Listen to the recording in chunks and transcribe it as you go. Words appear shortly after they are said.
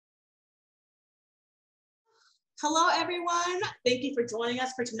Hello, everyone. Thank you for joining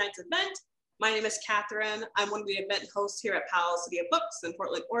us for tonight's event. My name is Catherine. I'm one of the event hosts here at Powell City of Books in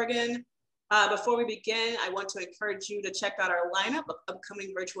Portland, Oregon. Before we begin, I want to encourage you to check out our lineup of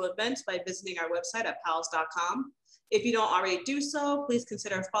upcoming virtual events by visiting our website at powells.com. If you don't already do so, please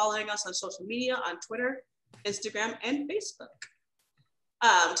consider following us on social media on Twitter, Instagram, and Facebook.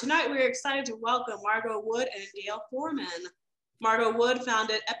 Tonight, we're excited to welcome Margot Wood and Gayle Forman. Margot Wood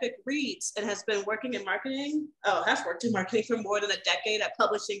founded Epic Reads and has worked in marketing for more than a decade at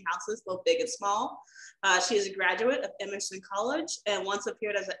publishing houses, both big and small. She is a graduate of Emerson College and once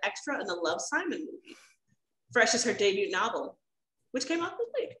appeared as an extra in the Love, Simon movie. Fresh is her debut novel, which came out this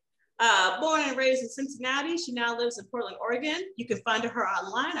week. Born and raised in Cincinnati, she now lives in Portland, Oregon. You can find her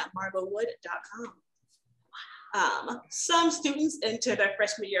online at margotwood.com. Some students enter their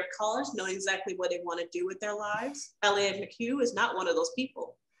freshman year of college knowing exactly what they want to do with their lives. Elliot McHugh is not one of those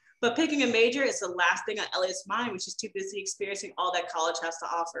people, but picking a major is the last thing on Elliot's mind when she's too busy experiencing all that college has to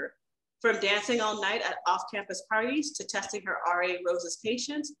offer. From dancing all night at off-campus parties, to testing her RA Rose's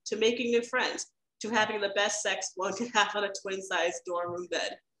patience, to making new friends, to having the best sex one could have on a twin-sized dorm room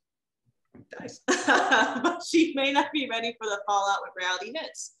bed. Nice. But she may not be ready for the fallout when reality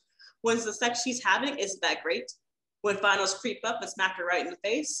hits. When the sex she's having isn't that great, when finals creep up and smack her right in the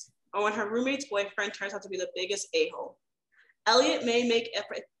face, or when her roommate's boyfriend turns out to be the biggest a-hole. Elliot may make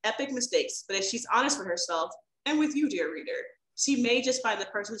epic mistakes, but if she's honest with herself, and with you, dear reader, she may just find the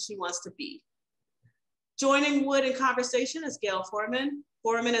person she wants to be. Joining Wood in conversation is Gayle Forman.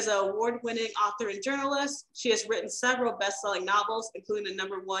 Forman is an award-winning author and journalist. She has written several best-selling novels, including the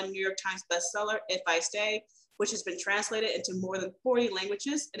 #1 New York Times bestseller, If I Stay, which has been translated into more than 40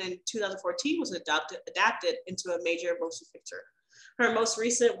 languages, and in 2014 was adapted into a major motion picture. Her most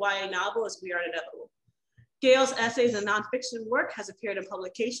recent YA novel is We Are Inevitable. Gayle's essays and nonfiction work has appeared in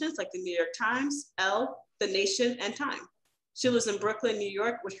publications like the New York Times, Elle, The Nation, and Time. She lives in Brooklyn, New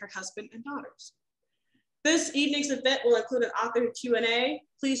York with her husband and daughters. This evening's event will include an author Q&A.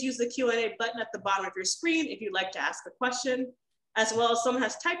 Please use the Q&A button at the bottom of your screen if you'd like to ask a question. As well as someone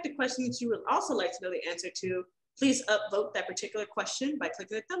has typed a question that you would also like to know the answer to, please upvote that particular question by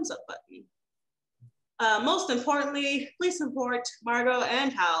clicking the thumbs up button. Most importantly, please support Margot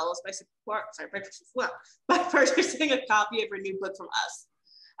and Powell's by purchasing a copy of her new book from us.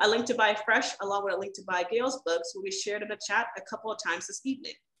 A link to buy Fresh, along with a link to buy Gayle's books, will be shared in the chat a couple of times this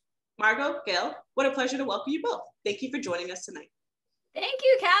evening. Margot, Gayle, what a pleasure to welcome you both. Thank you for joining us tonight. Thank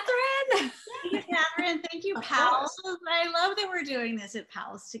you, Catherine. Thank you, Catherine. Thank you, Powell. I love that we're doing this at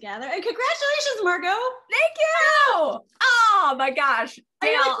Powell's together. And congratulations, Margot. Thank you. Oh my gosh.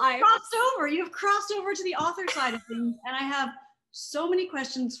 You've crossed over to the author side of things. And I have so many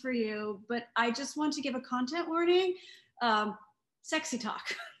questions for you, but I just want to give a content warning. Sexy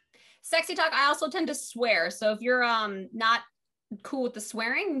talk. Sexy talk. I also tend to swear. So if you're not cool with the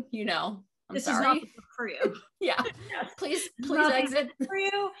swearing, This sorry. is not the book for you. Yeah. Yes. Please exit. For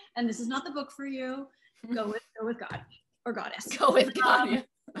you, and this is not the book for you. Go with God or goddess. Go with God.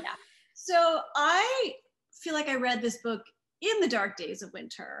 Yeah. So I feel like I read this book in the dark days of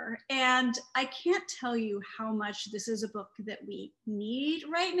winter, and I can't tell you how much this is a book that we need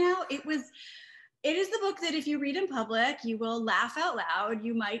right now. It is the book that if you read in public, you will laugh out loud.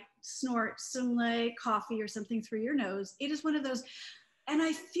 You might snort some coffee or something through your nose. It is one of those. And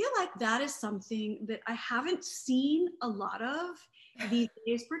I feel like that is something that I haven't seen a lot of these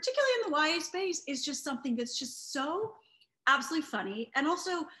days, particularly in the YA space, is just something that's just so absolutely funny and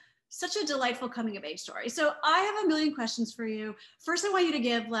also such a delightful coming of age story. So I have a million questions for you. First, I want you to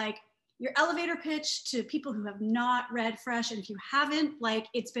give your elevator pitch to people who have not read Fresh. And if you haven't,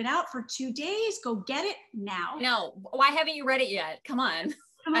 it's been out for 2 days, go get it now. No, why haven't you read it yet? Come on.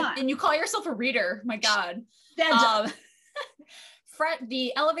 And you call yourself a reader. My God.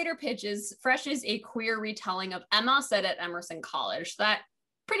 The elevator pitch is Fresh is a queer retelling of Emma set at Emerson College. That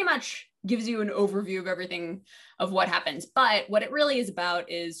pretty much gives you an overview of everything of what happens. But what it really is about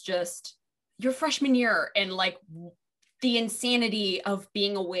is just your freshman year and the insanity of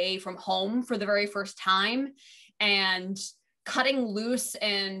being away from home for the very first time and cutting loose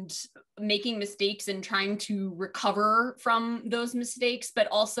and making mistakes and trying to recover from those mistakes, but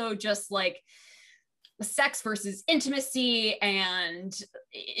also just sex versus intimacy and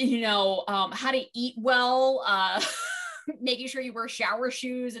how to eat well, making sure you wear shower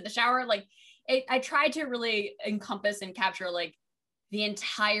shoes in the shower. I tried to really encompass and capture the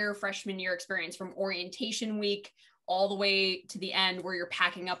entire freshman year experience, from orientation week all the way to the end, where you're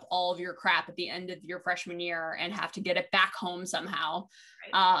packing up all of your crap at the end of your freshman year and have to get it back home somehow.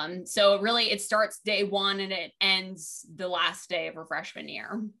 Right. So really it starts day one and it ends the last day of her freshman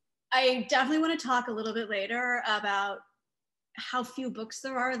year. I definitely want to talk a little bit later about how few books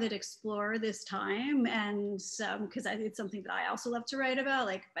there are that explore this time, and because I think it's something that I also love to write about.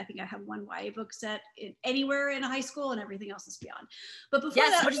 Like, I think I have one YA book set anywhere in a high school, and everything else is beyond. But before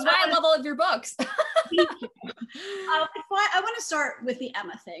that, which is why I love all of your books. Thank you. I want to start with the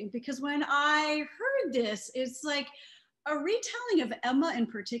Emma thing, because when I heard this, it's like a retelling of Emma in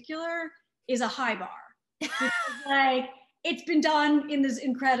particular is a high bar. Because, like, it's been done in this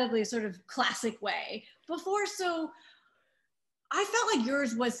incredibly sort of classic way before, so I felt like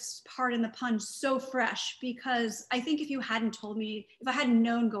yours was, pardon the pun, so fresh, because I think if you hadn't told me, if I hadn't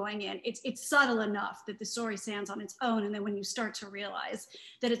known going in, it's subtle enough that the story stands on its own. And then when you start to realize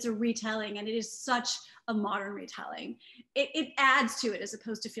that it's a retelling, and it is such a modern retelling, it adds to it as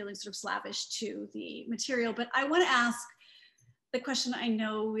opposed to feeling sort of slavish to the material. But I want to ask the question I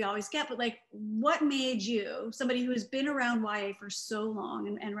know we always get, but like, what made you, somebody who has been around YA for so long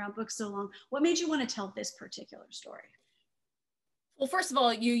and around books so long, what made you want to tell this particular story? Well, first of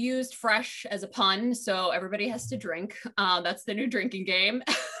all, you used fresh as a pun, so everybody has to drink. That's the new drinking game.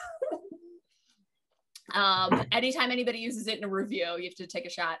 Anytime anybody uses it in a review, you have to take a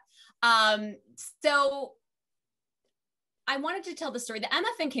shot. So I wanted to tell the story. The Emma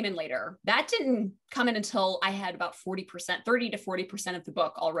thing came in later. That didn't come in until I had about 40%, 30 to 40% of the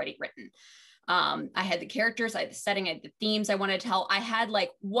book already written. I had the characters, I had the setting, I had the themes I wanted to tell. I had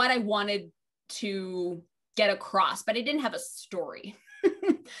like what I wanted to get across, but I didn't have a story.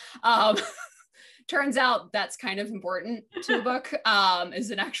 Turns out that's kind of important to a book,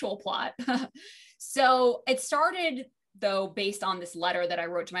 is an actual plot. So it started, though, based on this letter that I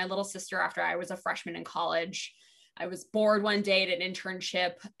wrote to my little sister after I was a freshman in college. I was bored one day at an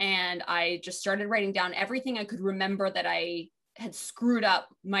internship, and I just started writing down everything I could remember that I had screwed up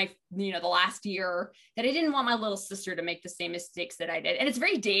the last year, that I didn't want my little sister to make the same mistakes that I did. And it's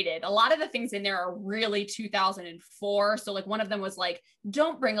very dated. A lot of the things in there are really 2004. So like one of them was like,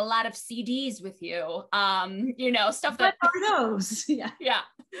 don't bring a lot of CDs with you. Stuff that. What are those? Yeah.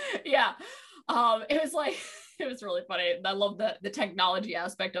 Yeah. It was like, it was really funny. I love the technology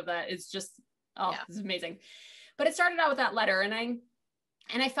aspect of that. It's just, It's amazing. But it started out with that letter, and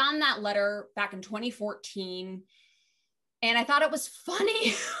I found that letter back in 2014. And I thought it was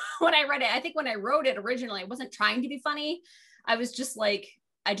funny when I read it. I think when I wrote it originally, I wasn't trying to be funny. I was just like,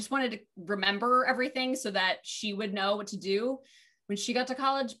 I just wanted to remember everything so that she would know what to do when she got to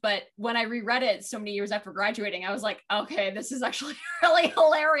college. But when I reread it so many years after graduating, I was like, okay, this is actually really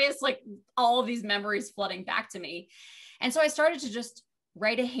hilarious. Like all of these memories flooding back to me. And so I started to just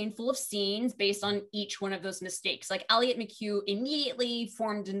write a handful of scenes based on each one of those mistakes. Like Elliot McHugh immediately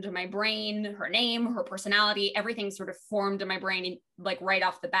formed into my brain, her name, her personality, everything sort of formed in my brain, like right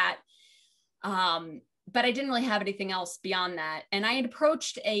off the bat. But I didn't really have anything else beyond that. And I had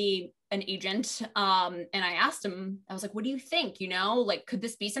approached an agent, and I asked him, I was like, what do you think? Like, could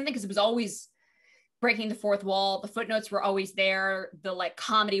this be something? Because it was always breaking the fourth wall. The footnotes were always there. The like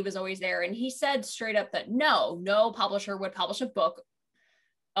comedy was always there. And he said straight up that no publisher would publish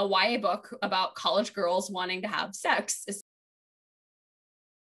a YA book about college girls wanting to have sex,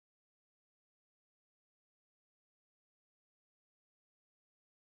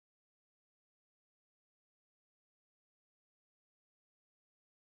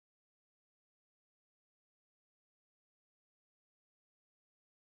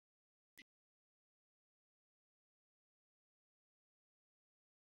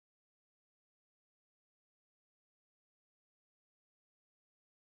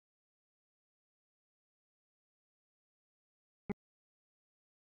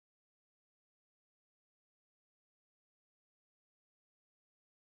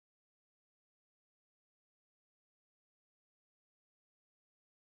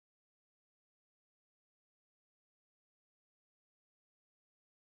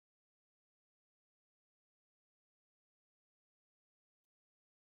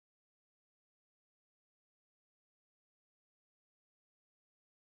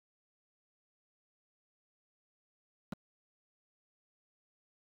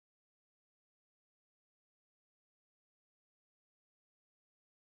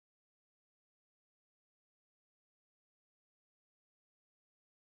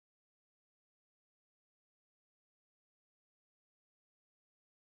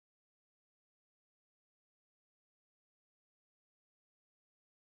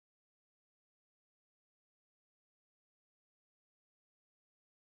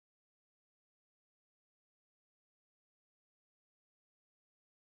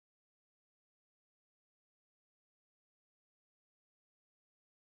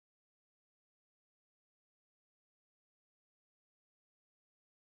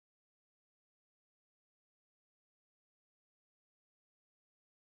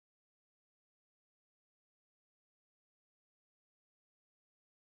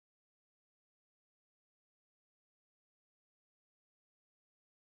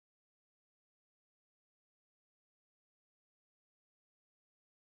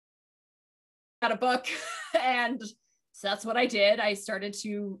 got a book. And so that's what I did. I started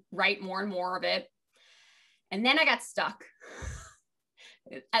to write more and more of it. And then I got stuck.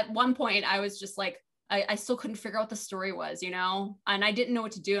 At one point, I was just like, I still couldn't figure out what the story was, you know, and I didn't know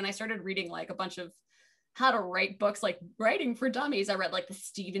what to do. And I started reading like a bunch of how to write books, like Writing for Dummies. I read like the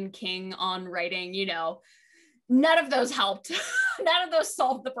Stephen King on writing, you know, none of those helped. None of those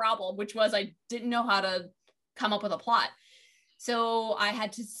solved the problem, which was I didn't know how to come up with a plot. So I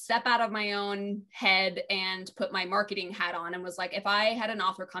had to step out of my own head and put my marketing hat on and was like, if I had an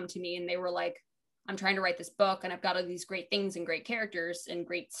author come to me and they were like, I'm trying to write this book and I've got all these great things and great characters and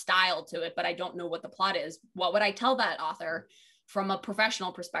great style to it, but I don't know what the plot is, what would I tell that author from a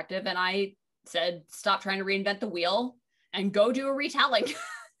professional perspective? And I said, stop trying to reinvent the wheel and go do a retelling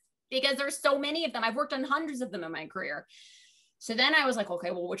because there's so many of them. I've worked on hundreds of them in my career. So then I was like,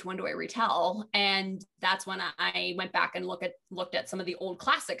 okay, well, which one do I retell? And that's when I went back and looked at some of the old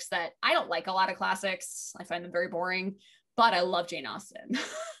classics that I don't like. A lot of classics, I find them very boring, but I love Jane Austen.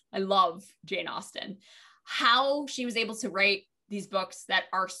 I love Jane Austen. How she was able to write these books that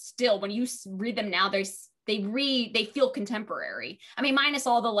are still, when you read them now, they feel contemporary. I mean, minus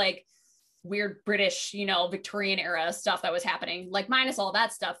all the like weird British, you know, Victorian era stuff that was happening, like minus all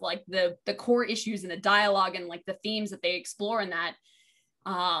that stuff, like the core issues and the dialogue and like the themes that they explore in that.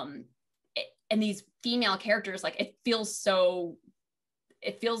 And these female characters, like it feels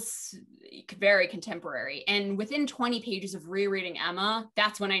very contemporary. And within 20 pages of rereading Emma,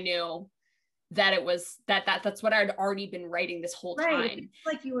 that's when I knew that it was that's what I'd already been writing this whole time. It's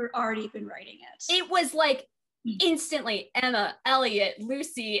like you were already been writing it. It was like instantly Emma, Elliot,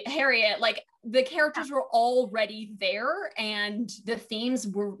 Lucy, Harriet, like the characters were already there and the themes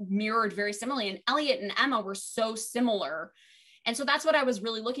were mirrored very similarly. And Elliot and Emma were so similar. And so that's what I was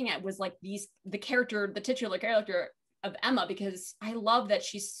really looking at was like the titular character of Emma, because I love that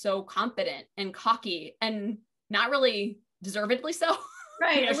she's so confident and cocky and not really deservedly so.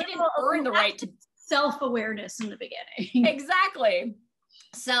 Right. You know, she didn't earn the right to self-awareness in the beginning. Exactly.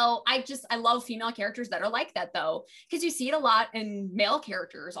 So I love female characters that are like that though, because you see it a lot in male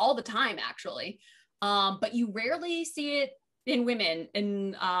characters all the time, actually. But you rarely see it in women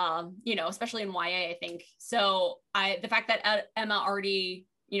and, you know, especially in YA, I think. So the fact that Emma already,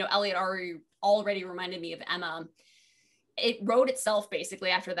 you know, Elliot already reminded me of Emma, it wrote itself basically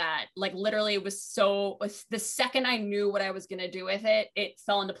after that. Like literally it was the second I knew what I was going to do with it, it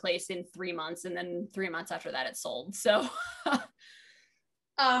fell into place in 3 months. And then 3 months after that, it sold. So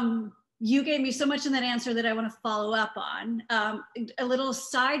you gave me so much in that answer that I want to follow up on. A little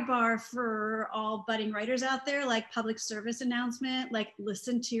sidebar for all budding writers out there, like public service announcement, like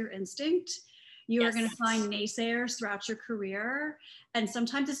listen to your instinct. You are going to find naysayers throughout your career. And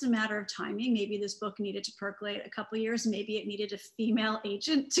sometimes it's a matter of timing. Maybe this book needed to percolate a couple of years. Maybe it needed a female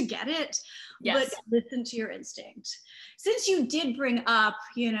agent to get it. Yes. But listen to your instinct. Since you did bring up,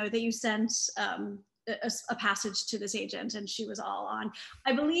 you know, that you sent a passage to this agent and she was all on,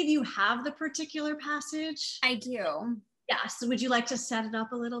 I believe you have the particular passage. I do. Yeah. So would you like to set it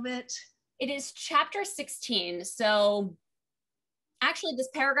up a little bit? It is chapter 16. So actually, this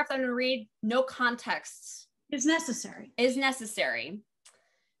paragraph that I'm going to read, no context is necessary.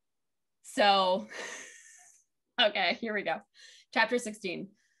 So, okay, here we go. Chapter 16.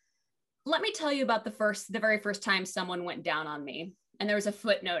 Let me tell you about the very first time someone went down on me. And there was a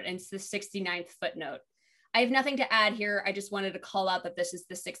footnote, and it's the 69th footnote. I have nothing to add here. I just wanted to call out that this is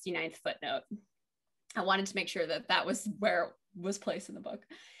the 69th footnote. I wanted to make sure that that was where it was placed in the book.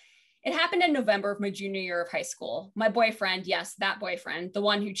 It happened in November of my junior year of high school. My boyfriend, yes, that boyfriend, the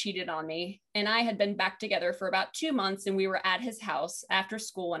one who cheated on me, and I had been back together for about 2 months, and we were at his house after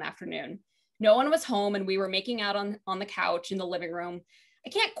school one afternoon. No one was home, and we were making out on the couch in the living room. I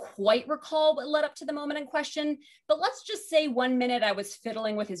can't quite recall what led up to the moment in question, but let's just say 1 minute I was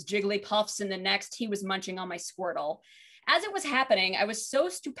fiddling with his Jigglypuffs, and the next he was munching on my Squirtle. As it was happening, I was so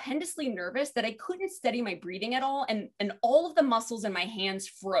stupendously nervous that I couldn't steady my breathing at all, and all of the muscles in my hands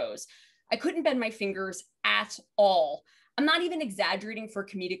froze. I couldn't bend my fingers at all. I'm not even exaggerating for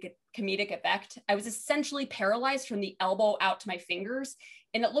comedic effect. I was essentially paralyzed from the elbow out to my fingers,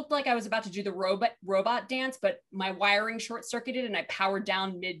 and it looked like I was about to do the robot dance, but my wiring short-circuited and I powered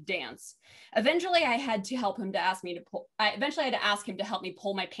down mid-dance. Eventually, I had to ask him to help me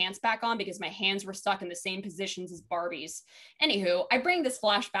pull my pants back on because my hands were stuck in the same positions as Barbie's. Anywho, I bring this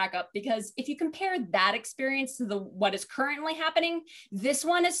flashback up because if you compare that experience to what is currently happening, this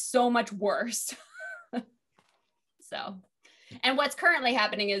one is so much worse. And what's currently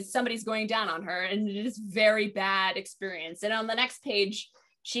happening is somebody's going down on her, and it is very bad experience. And on the next page,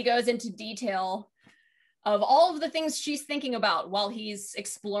 she goes into detail of all of the things she's thinking about while he's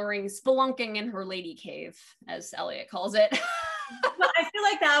exploring, spelunking in her lady cave, as Elliot calls it. Well, I feel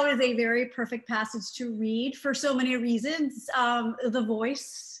like that was a very perfect passage to read for so many reasons. The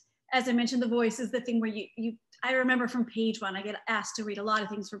voice, as I mentioned, the voice is the thing where I remember from page one, I get asked to read a lot of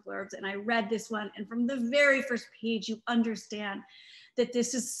things for blurbs, and I read this one, and from the very first page, you understand that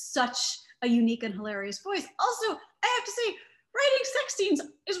this is such a unique and hilarious voice. Also, I have to say, writing sex scenes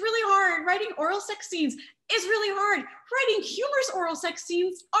is really hard. Writing oral sex scenes is really hard. Writing humorous oral sex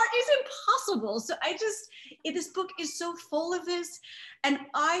scenes is impossible. So this book is so full of this. And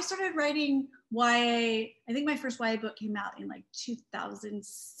I started writing YA, I think my first YA book came out in like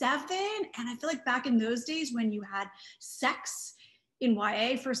 2007. And I feel like back in those days when you had sex in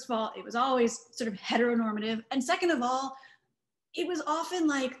YA, first of all, it was always sort of heteronormative. And second of all, it was often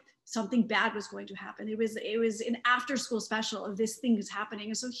like something bad was going to happen. It was an after school special of this thing is happening.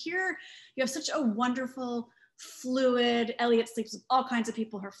 And so here you have such a wonderful, fluid, Elliot sleeps with all kinds of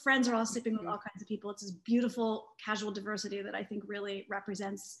people. Her friends are all sleeping with all kinds of people. It's this beautiful casual diversity that I think really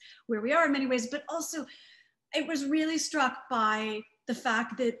represents where we are in many ways. But also I was really struck by the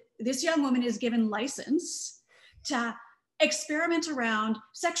fact that this young woman is given license to experiment around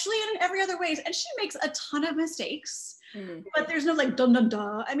sexually and in every other ways. And she makes a ton of mistakes. But there's no like dun dun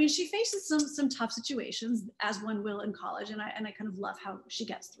dun. I mean, she faces some tough situations, as one will in college, and I kind of love how she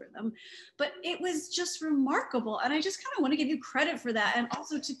gets through them. But it was just remarkable, and I just kind of want to give you credit for that, and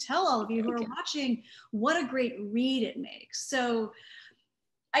also to tell all of you who are watching what a great read it makes. So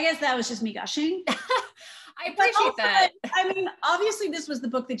I guess that was just me gushing. I appreciate that. I mean, obviously this was the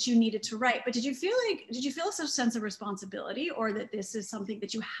book that you needed to write, but did you feel a sense of responsibility, or that this is something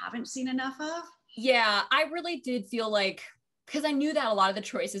that you haven't seen enough of? Yeah, I really did feel like, because I knew that a lot of the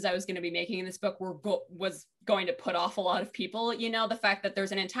choices I was going to be making in this book was going to put off a lot of people. You know, the fact that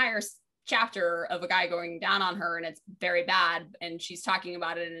there's an entire chapter of a guy going down on her and it's very bad, and she's talking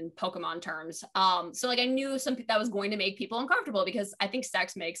about it in Pokemon terms. So like I knew something that was going to make people uncomfortable, because I think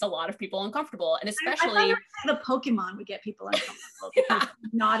sex makes a lot of people uncomfortable, and especially the Pokemon would get people uncomfortable. Yeah.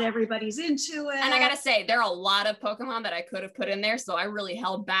 Not everybody's into it. And I gotta say, there are a lot of Pokemon that I could have put in there, so I really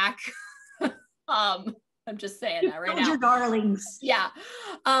held back. I'm just saying that right now. Your darlings. Yeah.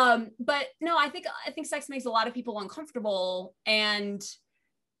 But no, I think sex makes a lot of people uncomfortable, and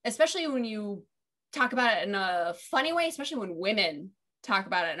especially when you talk about it in a funny way, especially when women talk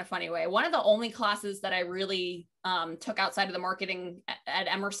about it in a funny way. One of the only classes that I really took outside of the marketing at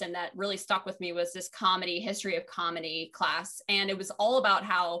Emerson that really stuck with me was this history of comedy class. And it was all about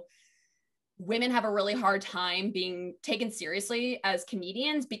how women have a really hard time being taken seriously as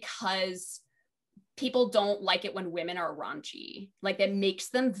comedians, because people don't like it when women are raunchy. Like, that makes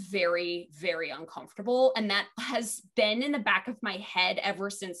them very, very uncomfortable. And that has been in the back of my head ever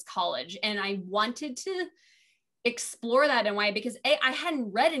since college. And I wanted to explore that in YA because I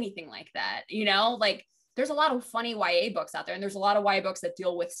hadn't read anything like that, you know, like there's a lot of funny YA books out there, and there's a lot of YA books that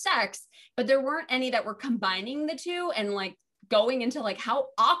deal with sex, but there weren't any that were combining the two and like going into like how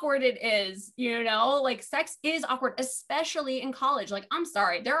awkward it is, you know, like sex is awkward, especially in college. Like, I'm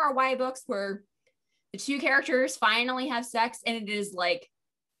sorry, there are YA books where the two characters finally have sex and it is like,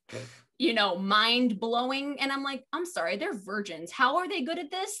 you know, mind blowing. And I'm like, I'm sorry, they're virgins. How are they good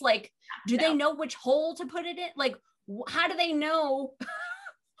at this? Like, do they know which hole to put it in? Like, how do they know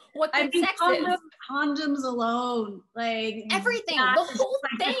what good sex is? Condoms alone, like everything, the whole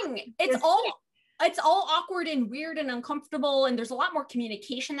thing. It's all awkward and weird and uncomfortable. And there's a lot more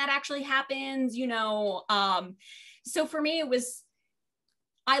communication that actually happens, you know? So for me,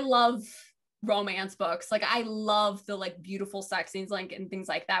 I love romance books. Like, I love the like beautiful sex scenes, like, and things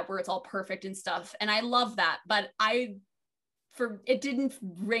like that, where it's all perfect and stuff. And I love that, but it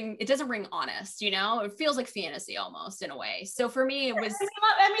doesn't ring honest, you know? It feels like fantasy almost in a way. So for me, it was,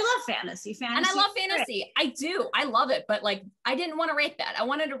 and we love fantasy. And I love fantasy. I do. I love it. But like, I didn't want to rate that. I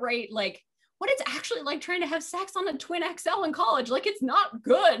wanted to rate like what it's actually like trying to have sex on a twin XL in college. Like, it's not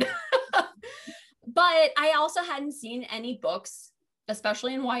good. But I also hadn't seen any books,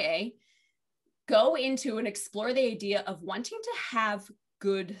 especially in YA, go into and explore the idea of wanting to have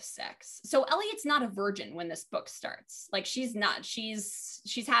good sex. So Elliot's not a virgin when this book starts. Like, she's not. She's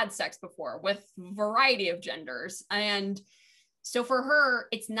had sex before with a variety of genders. And so for her,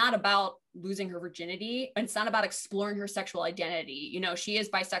 it's not about losing her virginity. It's not about exploring her sexual identity. You know, she is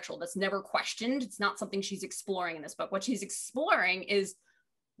bisexual. That's never questioned. It's not something she's exploring in this book. What she's exploring is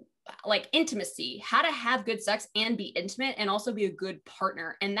like intimacy, how to have good sex and be intimate and also be a good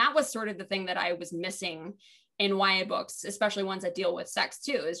partner. And that was sort of the thing that I was missing in YA books, especially ones that deal with sex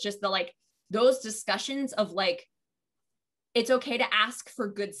too. It's just the like those discussions of like it's okay to ask for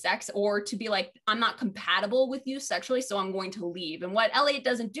good sex, or to be like, I'm not compatible with you sexually, so I'm going to leave. And what Elliot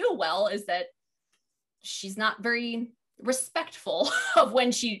doesn't do well is that she's not very respectful of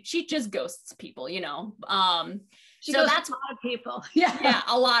when she just ghosts people, you know. So that's a lot of people. Yeah,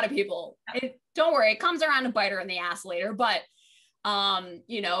 a lot of people. Don't worry, it comes around to bite her in the ass later. But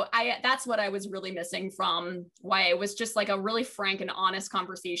you know, that's what I was really missing from YA, was just like a really frank and honest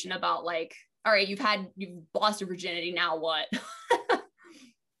conversation about like, all right, you've lost your virginity, now what?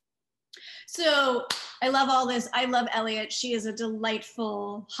 So I love all this. I love Elliot. She is a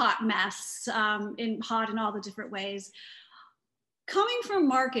delightful hot mess, hot in all the different ways. Coming from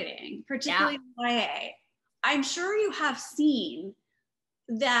marketing, particularly YA, I'm sure you have seen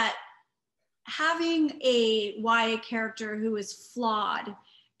that having a YA character who is flawed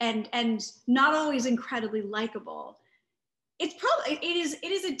and not always incredibly likable, it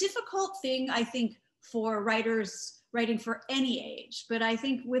is a difficult thing, I think, for writers writing for any age. But I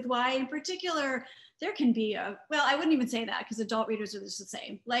think with YA in particular, there can be I wouldn't even say that, because adult readers are just the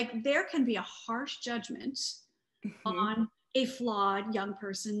same. Like, there can be a harsh judgment on a flawed young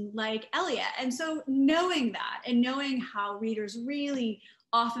person like Elliot. And so knowing that, and knowing how readers really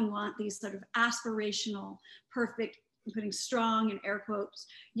often want these sort of aspirational, perfect, putting strong in air quotes,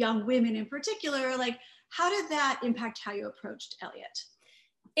 young women in particular, like, how did that impact how you approached Elliot?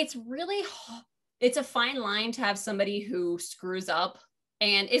 It's a fine line to have somebody who screws up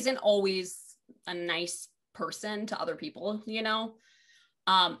and isn't always a nice person to other people, you know?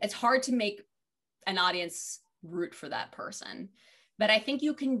 It's hard to make an audience root for that person, but I think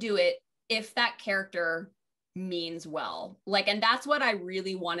you can do it if that character means well. Like, and that's what I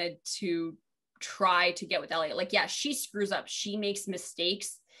really wanted to try to get with Elliot. Like, yeah, she screws up, she makes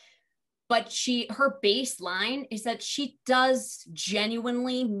mistakes, but her baseline is that she does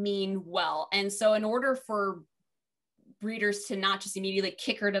genuinely mean well. And so in order for readers to not just immediately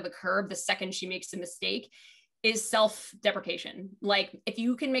kick her to the curb the second she makes a mistake, is self-deprecation. Like, if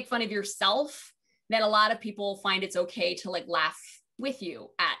you can make fun of yourself, then a lot of people find it's okay to like laugh with you,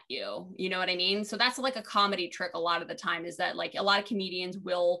 at you, you know what I mean? So that's like a comedy trick a lot of the time, is that like a lot of comedians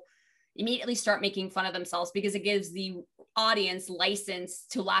will immediately start making fun of themselves because it gives the audience license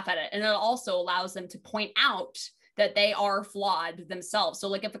to laugh at it. And it also allows them to point out that they are flawed themselves. So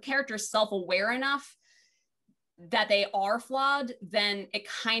like, if a character is self-aware enough that they are flawed, then it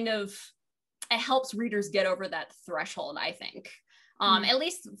helps readers get over that threshold, I think. At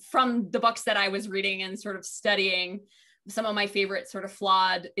least from the books that I was reading and sort of studying, some of my favorite sort of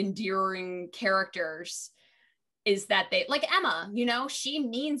flawed, endearing characters is that they, like Emma, you know, she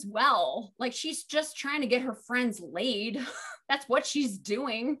means well. Like, she's just trying to get her friends laid. That's what she's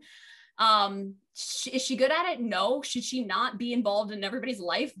doing. Is she good at it? No. Should she not be involved in everybody's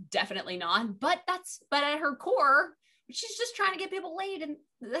life? Definitely not. But at her core, she's just trying to get people laid, and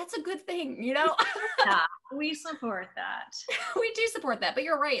that's a good thing, you know? Yeah, we support that. We do support that. But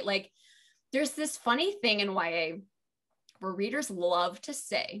you're right. Like, there's this funny thing in YA where readers love to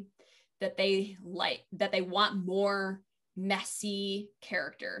say that they want more messy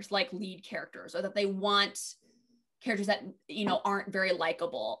characters, like lead characters, or that they want characters that, you know, aren't very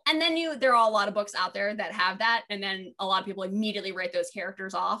likable. And then there are a lot of books out there that have that. And then a lot of people immediately write those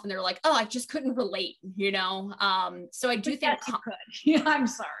characters off, and they're like, oh, I just couldn't relate, you know? So I do think you could. Yeah, I'm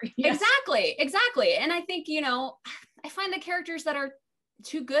sorry. Yes. Exactly. And I think, you know, I find the characters that are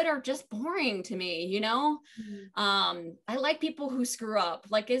too good are just boring to me, you know? I like people who screw up.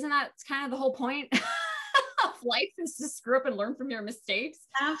 Like, isn't that kind of the whole point of life, is to screw up and learn from your mistakes?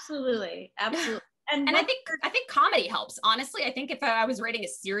 Absolutely. And I think comedy helps. Honestly, I think if I was writing a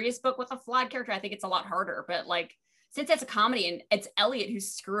serious book with a flawed character, I think it's a lot harder. But like, since it's a comedy and it's Elliot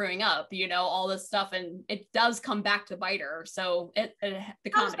who's screwing up, you know, all this stuff, and it does come back to bite her. So the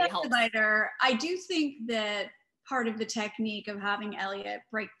comedy helps. Bite her. I do think that part of the technique of having Elliot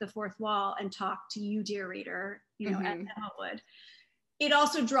break the fourth wall and talk to you, dear reader, you know, as Emma would, it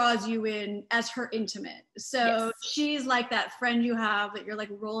also draws you in as her intimate. So she's like that friend you have that you're like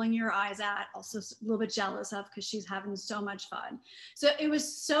rolling your eyes at, also a little bit jealous of because she's having so much fun. So it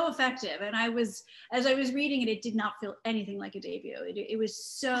was so effective. And as I was reading it, it did not feel anything like a debut. It was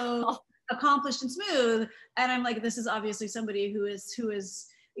so accomplished and smooth. And I'm like, this is obviously somebody who is,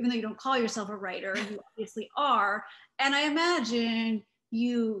 even though you don't call yourself a writer, you obviously are. And I imagine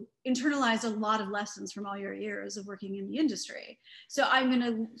you internalized a lot of lessons from all your years of working in the industry. So I'm going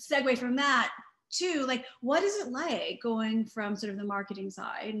to segue from that to like, what is it like going from sort of the marketing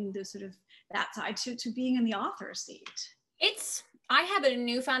side and the sort of that side to being in the author seat? I have a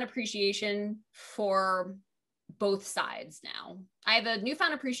newfound appreciation for both sides now. I have a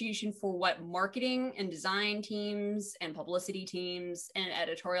newfound appreciation for what marketing and design teams and publicity teams and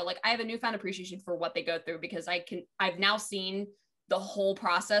editorial, like I have a newfound appreciation for what they go through, because I've now seen the whole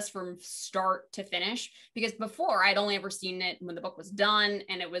process from start to finish, because before I'd only ever seen it when the book was done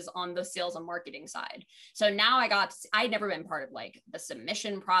and it was on the sales and marketing side. So now I'd never been part of like the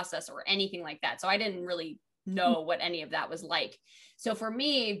submission process or anything like that. So I didn't really know what any of that was like. So for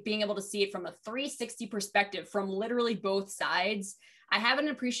me, being able to see it from a 360 perspective from literally both sides, I have an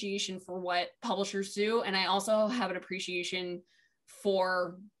appreciation for what publishers do. And I also have an appreciation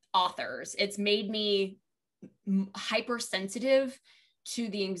for authors. It's made me hypersensitive to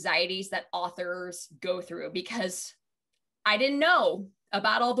the anxieties that authors go through, because I didn't know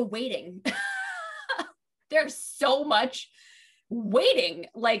about all the waiting. There's so much waiting,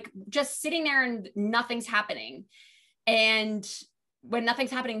 like just sitting there and nothing's happening. And when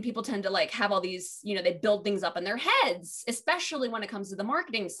nothing's happening, people tend to like have all these, they build things up in their heads, especially when it comes to the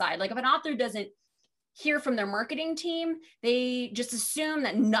marketing side. Like if an author doesn't hear from their marketing team, they just assume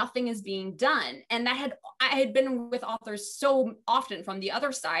that nothing is being done. And I had been with authors so often from the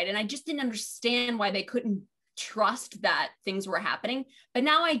other side, and I just didn't understand why they couldn't trust that things were happening. But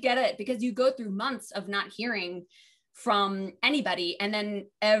now I get it, because you go through months of not hearing from anybody, and then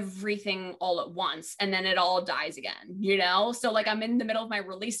everything all at once, and then it all dies again, So like I'm in the middle of my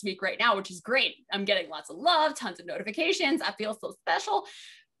release week right now, which is great. I'm getting lots of love, tons of notifications. I feel so special.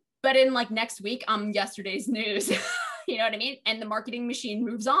 But in like next week, I'm yesterday's news. You know what I mean? And the marketing machine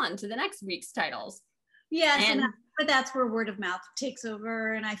moves on to the next week's titles. Yes, but that's where word of mouth takes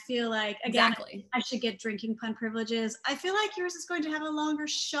over. And I feel like, again, exactly. I should get drinking pun privileges. I feel like yours is going to have a longer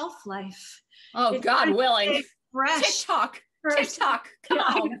shelf life. Oh, it's God willing. Fresh. TikTok, come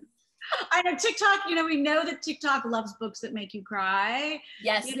on. I know TikTok, we know that TikTok loves books that make you cry.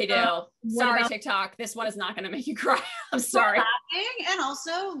 Yes, they do. Sorry, TikTok. This one is not going to make you cry. I'm sorry. And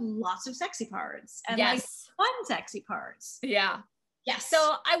also lots of sexy parts. And yes. like fun sexy parts. Yeah. Yes.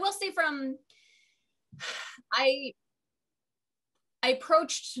 So I will say I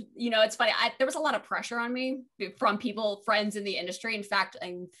approached, it's funny. There was a lot of pressure on me from friends in the industry. In fact,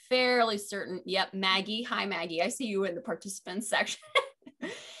 I'm fairly certain. Yep. Maggie. Hi, Maggie. I see you in the participants section.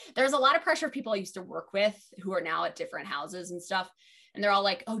 There's a lot of pressure of people I used to work with who are now at different houses and stuff. And they're all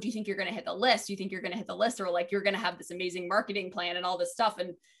like, oh, do you think you're going to hit the list? Do you think you're going to hit the list? Or like, you're going to have this amazing marketing plan and all this stuff.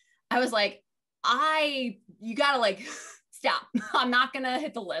 And I was like, you got to like, stop. I'm not going to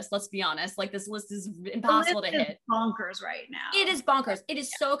hit the list. Let's be honest. Like this list is impossible to hit. Bonkers right now. It is bonkers. It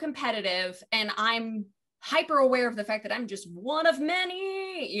is so competitive. And I'm hyper aware of the fact that I'm just one of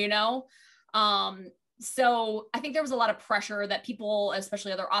many, So I think there was a lot of pressure that people,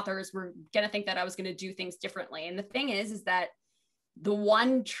 especially other authors, were going to think that I was going to do things differently. And the thing is that the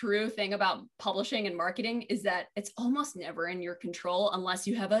one true thing about publishing and marketing is that it's almost never in your control unless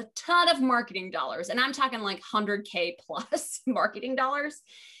you have a ton of marketing dollars. And I'm talking like 100K plus marketing dollars,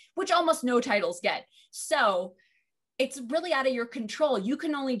 which almost no titles get. So it's really out of your control. You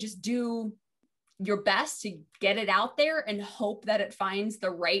can only just do your best to get it out there and hope that it finds the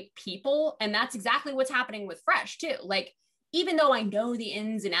right people. And that's exactly what's happening with Fresh too. Like, even though I know the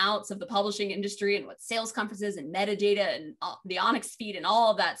ins and outs of the publishing industry and what sales conferences and metadata and the Onyx feed and all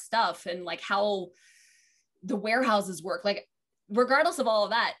of that stuff, and like how the warehouses work, like regardless of all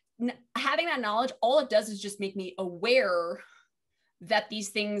of that, having that knowledge, all it does is just make me aware that these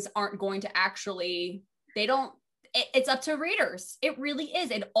things aren't going to actually, it's up to readers. It really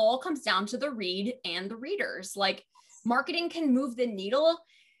is. It all comes down to the read and the readers. Like marketing can move the needle.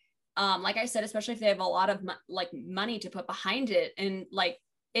 Like I said, especially if they have a lot of money to put behind it. And like,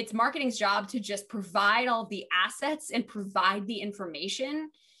 it's marketing's job to just provide all the assets and provide the information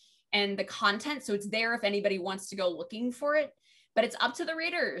and the content. So it's there if anybody wants to go looking for it, but it's up to the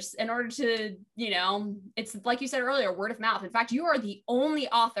readers in order to, it's like you said earlier, word of mouth. In fact, you are the only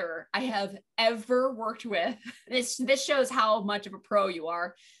author I have ever worked with. This shows how much of a pro you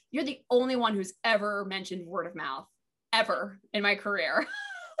are. You're the only one who's ever mentioned word of mouth ever in my career.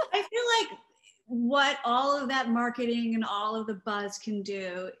 I feel like what all of that marketing and all of the buzz can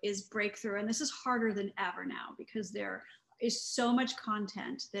do is break through. And this is harder than ever now because there is so much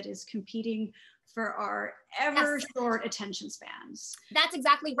content that is competing for our ever short attention spans. That's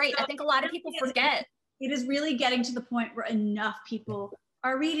exactly right. So I think a lot of people forget. It is really getting to the point where enough people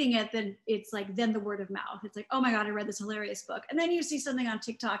are reading it, then it's like, then the word of mouth. It's like, oh my God, I read this hilarious book. And then you see something on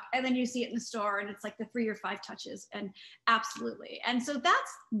TikTok and then you see it in the store and it's like the 3 or 5 touches, and absolutely. And so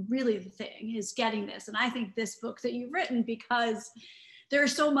that's really the thing, is getting this. And I think this book that you've written, because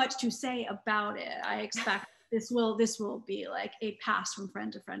there's so much to say about it, I expect This will be like a pass from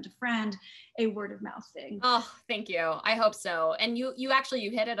friend to friend to friend, a word of mouth thing. Oh, thank you. I hope so. And you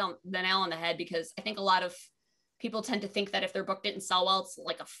hit it on the nail on the head, because I think a lot of people tend to think that if their book didn't sell well, it's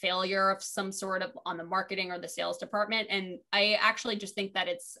like a failure of some sort of on the marketing or the sales department. And I actually just think that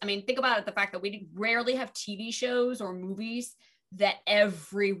think about it, the fact that we rarely have TV shows or movies that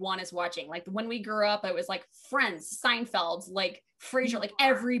everyone is watching. Like when we grew up, it was like Friends, Seinfeld, like Frasier, like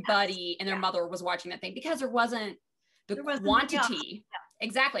everybody and their mother was watching that thing, because there wasn't the quantity. Yeah.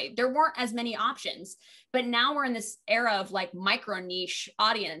 Exactly. There weren't as many options, but now we're in this era of like micro niche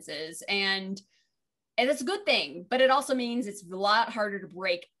audiences, and it's a good thing, but it also means it's a lot harder to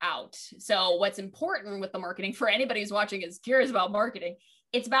break out. So what's important with the marketing for anybody who's watching is curious about marketing,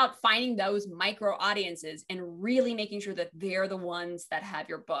 it's about finding those micro audiences and really making sure that they're the ones that have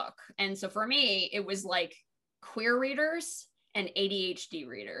your book. And so for me, it was like queer readers and ADHD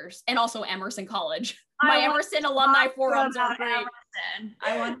readers, and also Emerson College. My Emerson alumni forums are great. Emerson.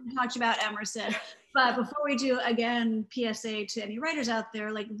 I want to talk about Emerson. But before we do, again, PSA to any writers out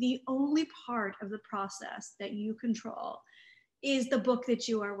there, like the only part of the process that you control is the book that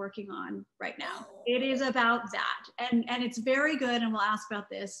you are working on right now. It is about that. And it's very good. And we'll ask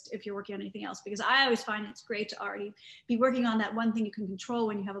about this if you're working on anything else, because I always find it's great to already be working on that one thing you can control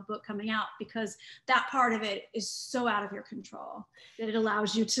when you have a book coming out, because that part of it is so out of your control that it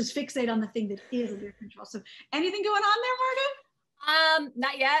allows you to fixate on the thing that is in your control. So anything going on there, Margot?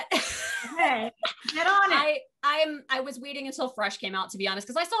 Not yet. Okay, get on it. I was waiting until Fresh came out, to be honest,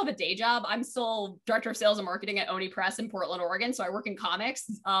 because I still have a day job. I'm still director of sales and marketing at Oni Press in Portland, Oregon. So I work in comics,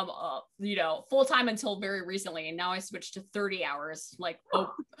 full time until very recently. And now I switched to 30 hours, like,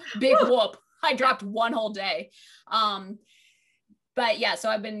 big whoop. I dropped one whole day. But yeah, so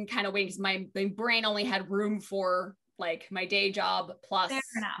I've been kind of waiting, because my brain only had room for like my day job plus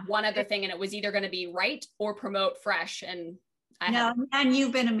one other thing. And it was either going to be write or promote Fresh. And and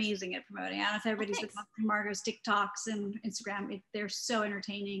you've been amazing at promoting. I don't know if everybody's been watching Margot's TikToks and Instagram. They're so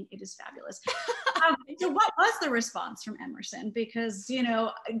entertaining. It is fabulous. So what was the response from Emerson? Because, I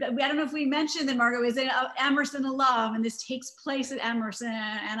don't know if we mentioned that Margot is an Emerson alum, and this takes place at Emerson.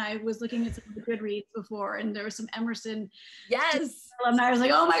 And I was looking at some of the good reads before, and there was some Emerson alumni. I was like,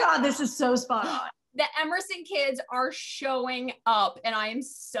 oh my God, this is so spot on. The Emerson kids are showing up, and I am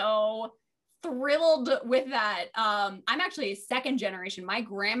so thrilled with that. I'm actually a second generation. My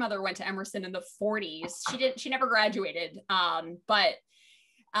grandmother went to Emerson in the 40s. She never graduated. So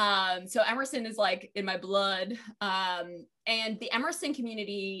Emerson is like in my blood. And the Emerson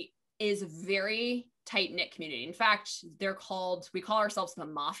community is a very tight-knit community. In fact, we call ourselves the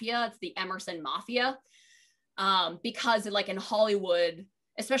Mafia. It's the Emerson Mafia. Because like in Hollywood,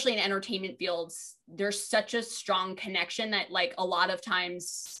 especially in entertainment fields, there's such a strong connection that like a lot of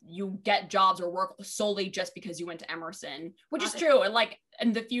times you get jobs or work solely just because you went to Emerson, which is true. And like,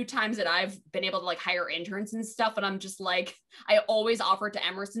 and the few times that I've been able to like hire interns and stuff, and I'm just like, I always offer to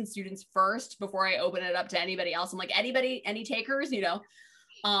Emerson students first before I open it up to anybody else. I'm like, any takers,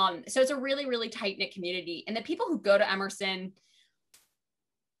 So it's a really, really tight knit community. And the people who go to Emerson,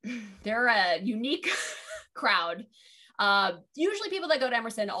 they're a unique crowd. Usually people that go to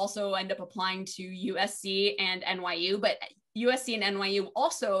Emerson also end up applying to USC and NYU, but USC and NYU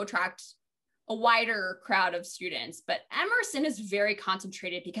also attract a wider crowd of students. But Emerson is very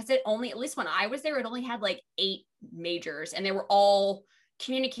concentrated because it only, at least when I was there, it only had like 8 majors, and they were all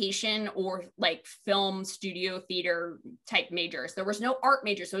communication or like film, studio, theater type majors. There was no art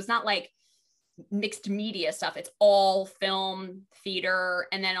major. So it's not like mixed media stuff. It's all film, theater,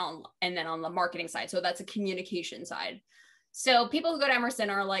 and then on the marketing side. So that's a communication side. So people who go to Emerson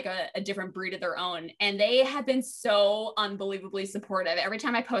are like a different breed of their own, and they have been so unbelievably supportive. Every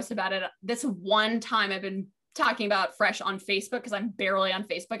time I post about it, this one time I've been talking about Fresh on Facebook, because I'm barely on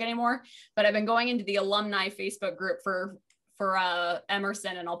Facebook anymore, but I've been going into the alumni Facebook group for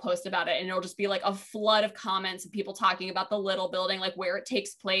Emerson, and I'll post about it, and it'll just be like a flood of comments of people talking about the little building, like where it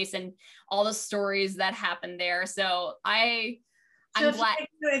takes place and all the stories that happen there. So I'm glad.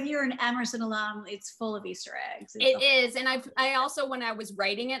 If you're an Emerson alum, it's full of Easter eggs. It is. And I also, when I was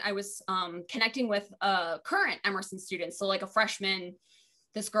writing it, I was connecting with current Emerson students. So like a freshman,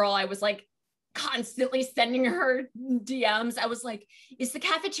 this girl, I was like constantly sending her DMs. I was like, is the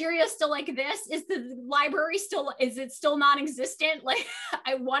cafeteria still like this? Is the library is it still non-existent? Like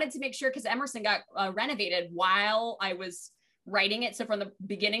I wanted to make sure, because Emerson got renovated while I was writing it. So from the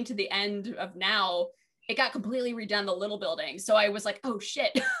beginning to the end of now, it got completely redone, the little building. So I was like, oh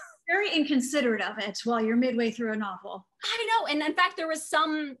shit. Very inconsiderate of it while you're midway through a novel. I know. And in fact, there was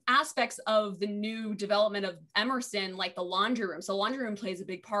some aspects of the new development of Emerson, like the laundry room. So laundry room plays a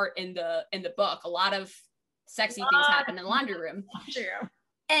big part in the book. A lot of sexy things happen in the laundry room.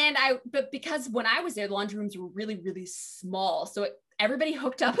 But because when I was there, the laundry rooms were really, really small. So everybody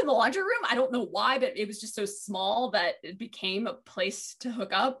hooked up in the laundry room. I don't know why, but it was just so small that it became a place to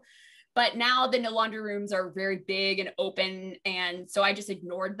hook up. But now the laundry rooms are very big and open. And so I just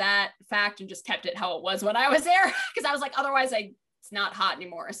ignored that fact and just kept it how it was when I was there. Because I was like, otherwise it's not hot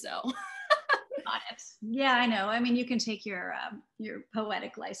anymore. So. Got it. Yeah, I know. I mean, you can take your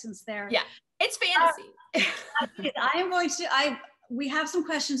poetic license there. Yeah, it's fantasy. We have some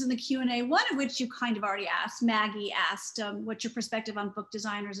questions in the Q&A, one of which you kind of already asked. Maggie asked, what's your perspective on book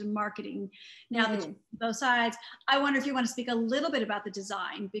designers and marketing now that you both sides? I wonder if you want to speak a little bit about the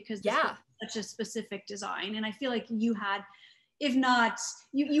design, because this was such a specific design. And I feel like you had, if not,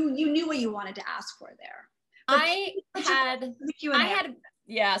 you knew what you wanted to ask for there. But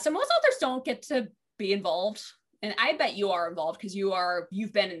so most authors don't get to be involved. And I bet you are involved because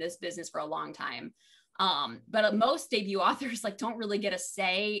you've been in this business for a long time. But most debut authors don't really get a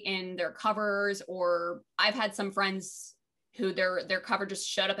say in their covers, or I've had some friends who their cover just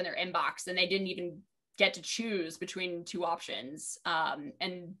showed up in their inbox and they didn't even get to choose between two options.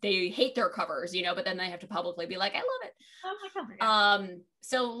 And they hate their covers, but then they have to publicly be like, I love it. Oh my God.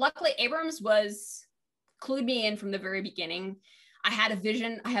 So luckily Abrams clued me in from the very beginning. I had a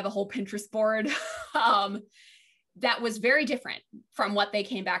vision. I have a whole Pinterest board. That was very different from what they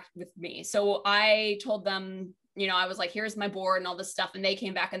came back with me. So I told them, I was like, here's my board and all this stuff. And they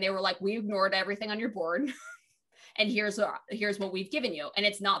came back and they were like, we ignored everything on your board. And here's what we've given you. And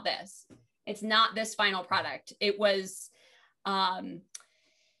it's not this final product. It was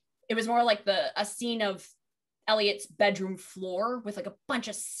more like a scene of Elliot's bedroom floor with a bunch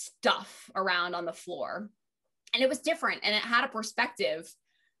of stuff around on the floor. And it was different and it had a perspective,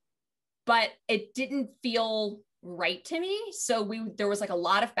 but it didn't feel right to me. So there was a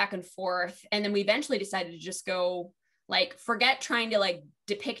lot of back and forth. And then we eventually decided to just go forget trying to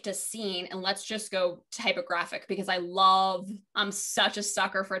depict a scene and let's just go typographic, because I'm such a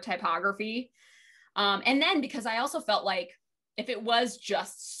sucker for typography. And then because I also felt like if it was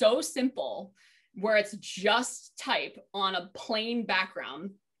just so simple where it's just type on a plain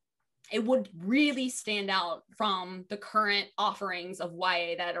background, it would really stand out from the current offerings of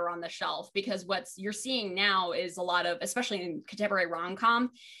YA that are on the shelf, because what you're seeing now is a lot of, especially in contemporary rom-com,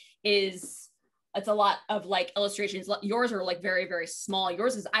 it's a lot of illustrations. Yours are very, very small.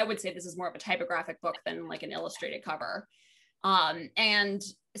 Yours is, I would say this is more of a typographic book than an illustrated cover. And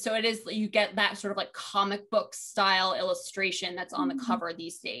so it is, you get that sort of comic book style illustration that's on the cover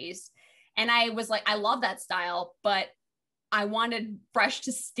these days. And I was I love that style, but I wanted Fresh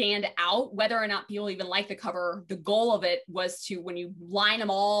to stand out, whether or not people even like the cover. The goal of it was to, when you line them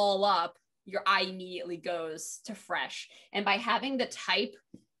all up, your eye immediately goes to Fresh. And by having the type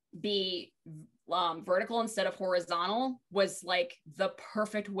be vertical instead of horizontal was the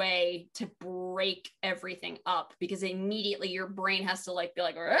perfect way to break everything up, because immediately your brain has to be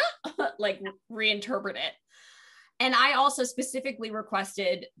reinterpret it. And I also specifically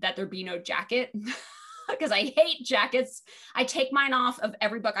requested that there be no jacket. Because I hate jackets. I take mine off of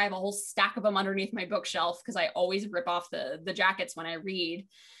every book. I have a whole stack of them underneath my bookshelf because I always rip off the jackets when I read.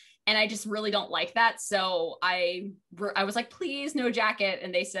 And I just really don't like that. So I was like, please, no jacket.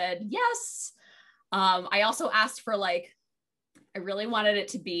 And they said, yes. I also asked for I really wanted it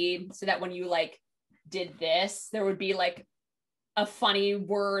to be so that when you did this, there would be a funny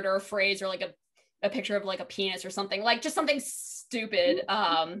word or a phrase or a picture of a penis or something, just something stupid.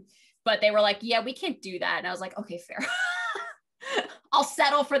 But they were like, yeah, we can't do that. And I was like, okay, fair. I'll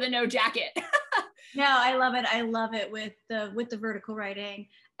settle for the no jacket. No, I love it. I love it with the vertical writing.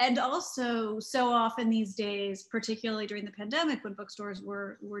 And also so often these days, particularly during the pandemic when bookstores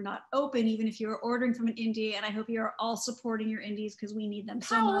were not open, even if you were ordering from an indie, and I hope you're all supporting your indies because we need them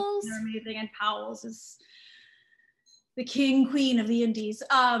so much. They're amazing. And Powell's is the queen of the indies.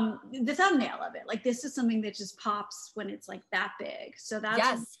 The thumbnail of it, this is something that just pops when it's that big. So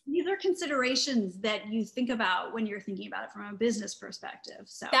these are considerations that you think about when you're thinking about it from a business perspective.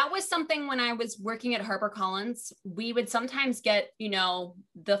 So that was something when I was working at HarperCollins, we would sometimes get,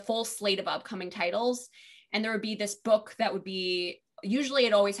 the full slate of upcoming titles. And there would be this book that would be, usually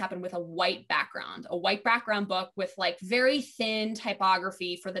it always happened with a white background book with very thin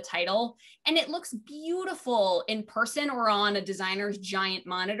typography for the title. And it looks beautiful in person or on a designer's giant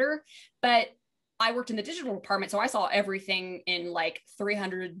monitor. But I worked in the digital department, so I saw everything in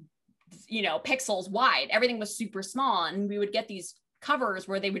 300, pixels wide. Everything was super small. And we would get these covers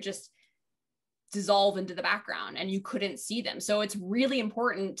where they would just dissolve into the background and you couldn't see them. So it's really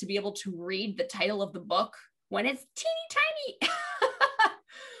important to be able to read the title of the book when it's teeny tiny.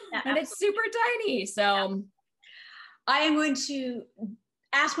 Yeah, and it's super tiny. So I am going to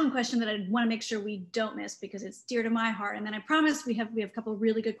ask one question that I want to make sure we don't miss because it's dear to my heart. And then I promise we have a couple of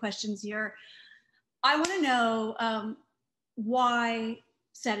really good questions here. I want to know why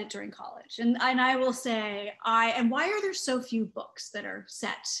set it during college. And I will say, and why are there so few books that are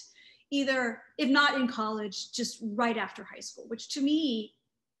set either, if not in college, just right after high school, which to me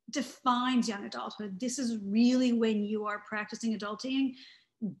defines young adulthood. This is really when you are practicing adulting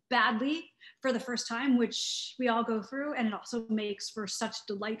badly for the first time, which we all go through. And it also makes for such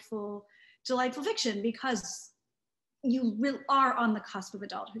delightful fiction because you really are on the cusp of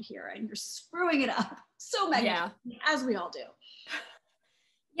adulthood here and you're screwing it up so magnificently, as we all do.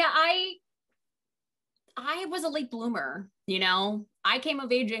 Yeah, I was a late bloomer, you know, I came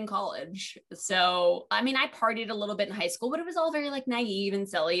of age in college. So, I mean, I partied a little bit in high school, but it was all very like naive and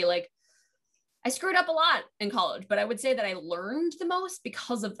silly. Like I screwed up a lot in college, but I would say that I learned the most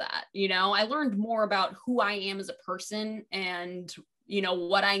because of that. You know, I learned more about who I am as a person and, you know,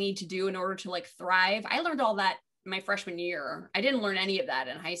 what I need to do in order to like thrive. I learned all that my freshman year. I didn't learn any of that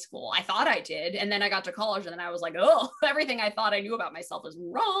in high school. I thought I did. And then I got to college and then I was like, oh, everything I thought I knew about myself is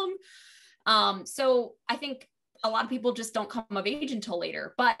wrong. So I think a lot of people just don't come of age until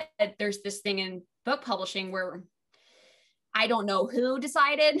later, but there's this thing in book publishing where I don't know who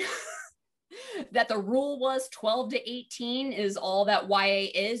decided that the rule was 12 to 18 is all that YA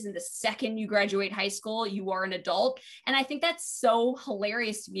is. And the second you graduate high school, you are an adult. And I think that's so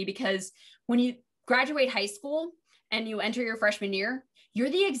hilarious to me because when you graduate high school and you enter your freshman year, you're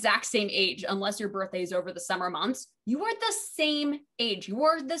the exact same age, unless your birthday is over the summer months. You are the same age. You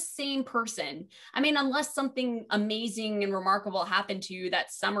are the same person. I mean, unless something amazing and remarkable happened to you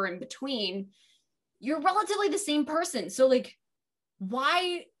that summer in between, you're relatively the same person. So like,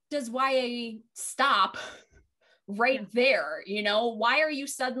 why does YA stop right there? You know, why are you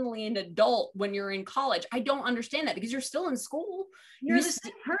suddenly an adult when you're in college? I don't understand that because you're still in school. You're the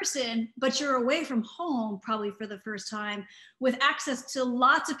same person, but you're away from home probably for the first time with access to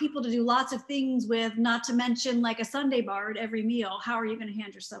lots of people to do lots of things with, not to mention like a Sunday bar at every meal. How are you going to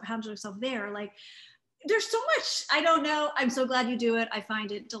handle yourself there? Like there's so much, I don't know. I'm so glad you do it. I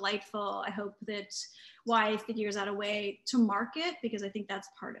find it delightful. I hope that YA figures out a way to market because I think that's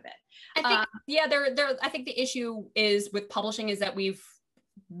part of it. I think, I think the issue is with publishing is that we've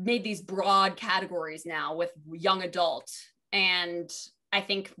made these broad categories now with young adult. And I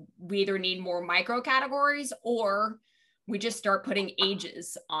think we either need more micro categories or we just start putting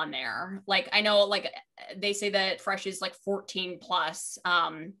ages on there. Like I know, like they say that Fresh is like 14 plus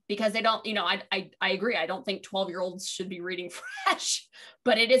because they don't, you know, I agree. I don't think 12-year-olds should be reading Fresh,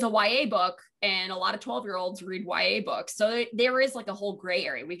 but it is a YA book and a lot of 12-year-olds read YA books. So there is like a whole gray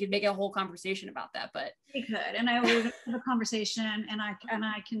area. We could make a whole conversation about that, but we could. And I would have a conversation and I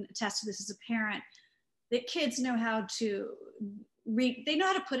can attest to this as a parent that kids know how to read. They know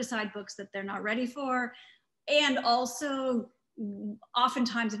how to put aside books that they're not ready for. And also,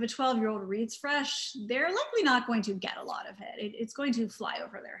 oftentimes, if a 12-year-old reads Fresh, they're likely not going to get a lot of it. It's going to fly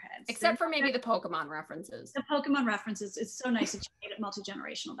over their heads. Except for maybe the Pokemon references. The Pokemon references, it's so nice that you made it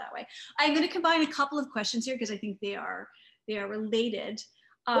multi-generational that way. I'm going to combine a couple of questions here because I think they are related.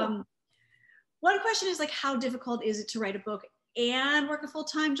 One question is like, how difficult is it to write a book and work a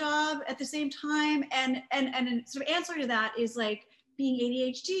full-time job at the same time? And sort of answer to that is like, being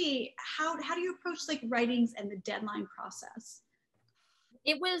ADHD, how do you approach like writings and the deadline process?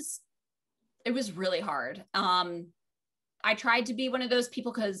 It was really hard. I tried to be one of those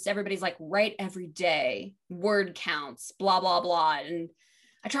people because everybody's like, write every day, word counts, blah, blah, blah. And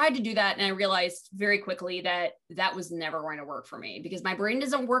I tried to do that. And I realized very quickly that that was never going to work for me because my brain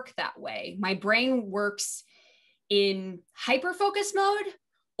doesn't work that way. My brain works in hyper-focus mode,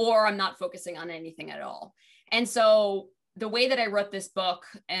 or I'm not focusing on anything at all. And so the way that I wrote this book,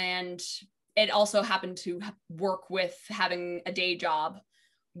 and it also happened to work with having a day job,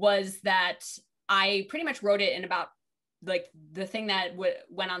 was that I pretty much wrote it in about like the thing that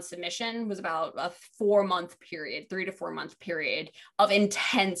went on submission was about a 4-month period, 3 to 4 month period of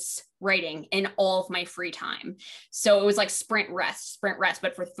intense writing in all of my free time. So it was like sprint rest,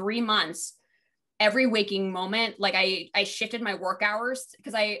 but for 3 months, every waking moment, like I shifted my work hours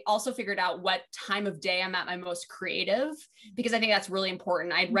because I also figured out what time of day I'm at my most creative, because I think that's really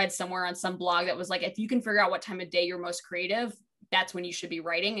important. I'd read somewhere on some blog that was like, if you can figure out what time of day you're most creative, that's when you should be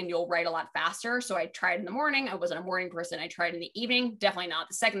writing and you'll write a lot faster. So I tried in the morning. I wasn't a morning person. I tried in the evening. Definitely not.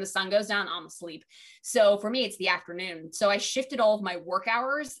 The second the sun goes down, I'm asleep. So for me, it's the afternoon. So I shifted all of my work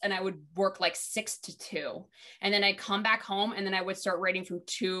hours and I would work like 6 to 2. And then I'd come back home and then I would start writing from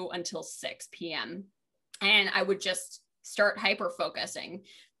 2 until 6 p.m. And I would just start hyper focusing.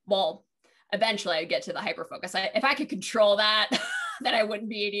 Well, eventually I'd get to the hyperfocus. If I could control that, then I wouldn't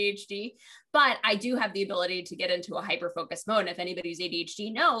be ADHD. But I do have the ability to get into a hyperfocus mode. And if anybody's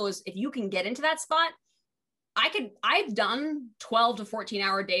ADHD knows, if you can get into that spot, I've done 12 to 14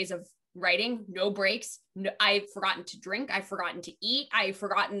 hour days of writing, no breaks. No, I've forgotten to drink. I've forgotten to eat. I've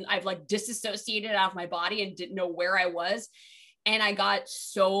like disassociated out of my body and didn't know where I was. And I got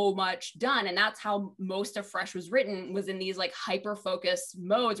so much done. And that's how most of Fresh was written, was in these like hyper-focused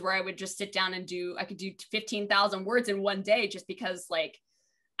modes where I would just sit down and I could do 15,000 words in one day, just because like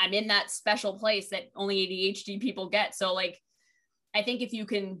I'm in that special place that only ADHD people get. So like, I think if you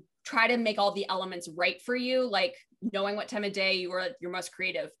can try to make all the elements right for you, like knowing what time of day you're most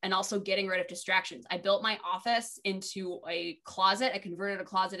creative, and also getting rid of distractions. I built my office into a closet. I converted a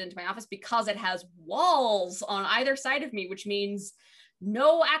closet into my office because it has walls on either side of me, which means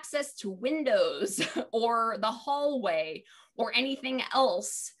no access to windows or the hallway or anything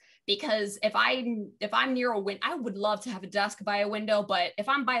else. Because if I'm near a window, I would love to have a desk by a window, but if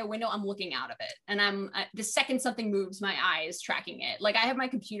I'm by a window, I'm looking out of it. And the second something moves, my eye is tracking it. Like I have my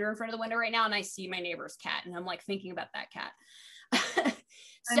computer in front of the window right now and I see my neighbor's cat and I'm like thinking about that cat.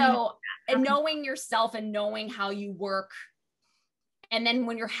 So knowing yourself and knowing how you work. And then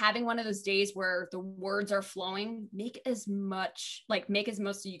when you're having one of those days where the words are flowing, make as most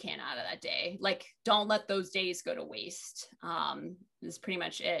as you can out of that day. Like, don't let those days go to waste. Is pretty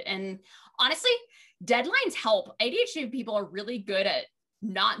much it. And honestly, deadlines help. ADHD people are really good at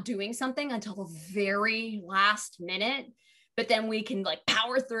not doing something until the very last minute, but then we can like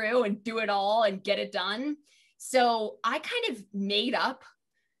power through and do it all and get it done. So I kind of made up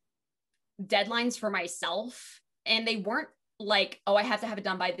deadlines for myself, and they weren't like, oh, I have to have it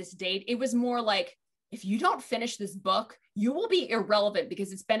done by this date. It was more like, if you don't finish this book, you will be irrelevant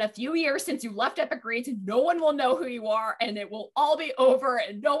because it's been a few years since you left Epic Reads and no one will know who you are and it will all be over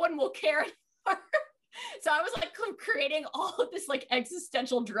and no one will care anymore. So I was like creating all of this like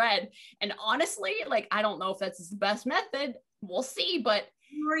existential dread. And honestly, like, I don't know if that's the best method. We'll see, but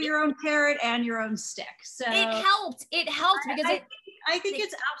you were your own carrot and your own stick. So it helped because I think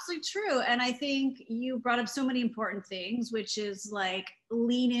it's absolutely true. And I think you brought up so many important things, which is like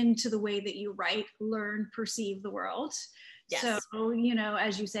lean into the way that you write, learn, perceive the world. Yes. So,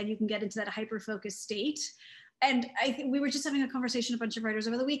 as you said, you can get into that hyper-focused state. And I think we were just having a conversation, a bunch of writers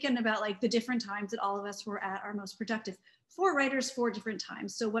over the weekend, about like the different times that all of us were at our most productive. 4 writers, 4 different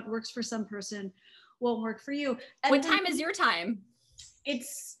times. So what works for some person won't work for you. And what time is your time?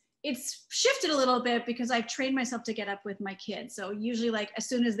 It's shifted a little bit because I've trained myself to get up with my kids. So usually like as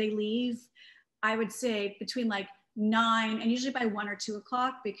soon as they leave, I would say between like 9 and usually by 1 or 2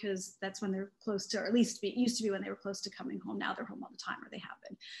 o'clock, because that's when they're close to, or at least it used to be when they were close to coming home. Now they're home all the time, or they have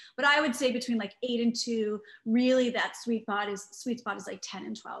been. But I would say between like 8 and 2, really that sweet spot is like 10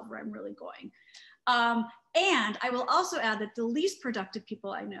 and 12 where I'm really going. And I will also add that the least productive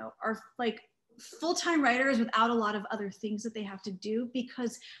people I know are like full-time writers without a lot of other things that they have to do,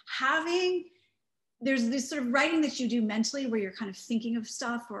 because there's this sort of writing that you do mentally where you're kind of thinking of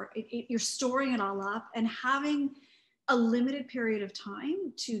stuff, or you're storing it all up, and having a limited period of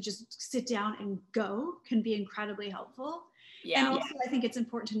time to just sit down and go can be incredibly helpful. Yeah. And also I think it's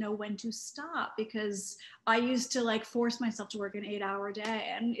important to know when to stop, because I used to like force myself to work an 8-hour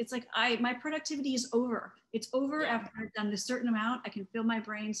day, and it's like my productivity is over. It's over after I've done this certain amount. I can feel my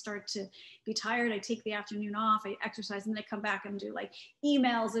brain start to be tired. I take the afternoon off, I exercise, and then I come back and do like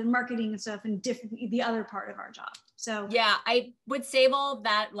emails and marketing and stuff and the other part of our job. So yeah, I would save all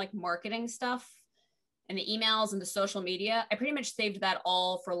that like marketing stuff and the emails and the social media. I pretty much saved that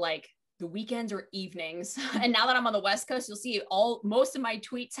all for like the weekends or evenings. And now that I'm on the West Coast, you'll see most of my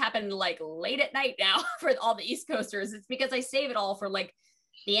tweets happen like late at night now for all the East Coasters. It's because I save it all for like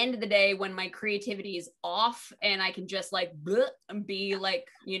the end of the day when my creativity is off and I can just like be like,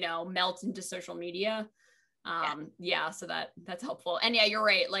 melt into social media. So that's helpful. And yeah, you're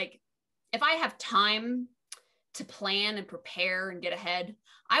right. Like if I have time to plan and prepare and get ahead,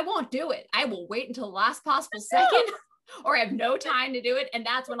 I won't do it. I will wait until the last possible second. Or I have no time to do it, and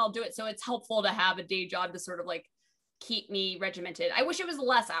that's when I'll do it. So it's helpful to have a day job to sort of like keep me regimented. I wish it was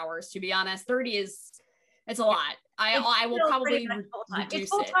less hours, to be honest. 30 it's a lot. I will probably reduce it's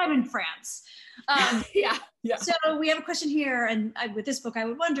full-time in France. Yeah. So we have a question here, and with this book, I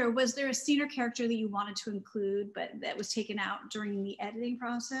would wonder, was there a scene or character that you wanted to include, but that was taken out during the editing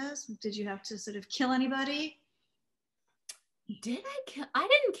process? Did you have to sort of kill anybody? I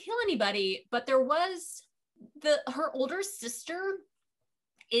didn't kill anybody, but there was her older sister,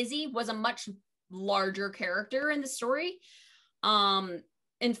 Izzy, was a much larger character in the story.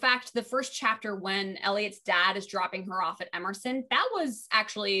 in fact, the first chapter when Elliot's dad is dropping her off at Emerson, that was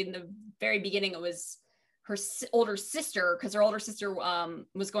actually in the very beginning. It was her older sister, because her older sister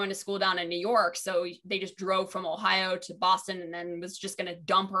was going to school down in New York. So they just drove from Ohio to Boston and then was just going to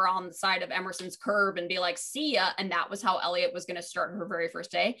dump her on the side of Emerson's curb and be like, see ya. And that was how Elliot was going to start her very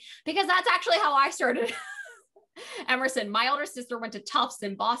first day, because that's actually how I started Emerson. My older sister went to Tufts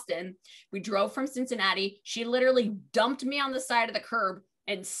in Boston. We drove from Cincinnati. She literally dumped me on the side of the curb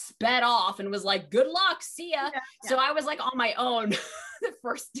and sped off and was like, good luck, see ya. Yeah. So I was like on my own the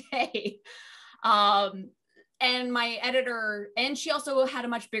first day. And my editor, and she also had a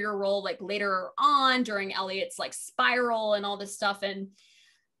much bigger role like later on during Elliot's like spiral and all this stuff. And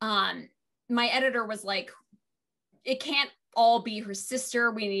my editor was like, it can't all be her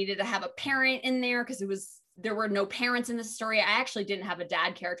sister. We needed to have a parent in there because there were no parents in this story. I actually didn't have a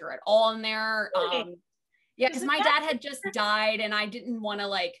dad character at all in there. Yeah, because my dad had just died and I didn't want to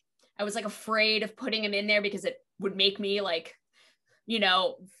like, I was like afraid of putting him in there because it would make me like, you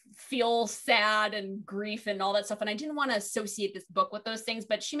know, feel sad and grief and all that stuff. And I didn't want to associate this book with those things,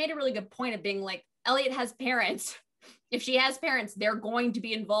 but she made a really good point of being like, Elliot has parents. If she has parents, they're going to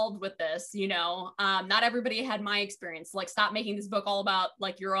be involved with this, you know. Not everybody had my experience. Like, stop making this book all about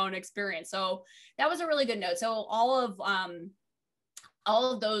like your own experience. So that was a really good note. So all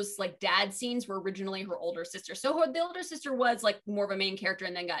of those like dad scenes were originally her older sister. So the older sister was like more of a main character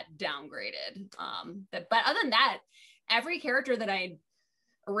and then got downgraded. But other than that, every character that I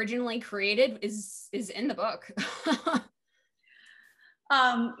originally created is in the book.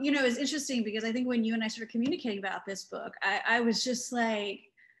 You know, it's interesting because I think when you and I started communicating about this book, I was just like,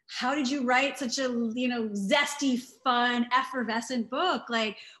 how did you write such a, you know, zesty, fun, effervescent book?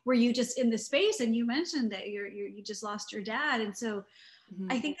 Like, were you just in the space? And you mentioned that you just lost your dad. And so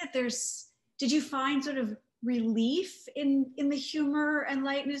I think that did you find sort of relief in the humor and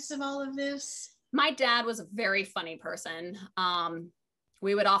lightness of all of this? My dad was a very funny person.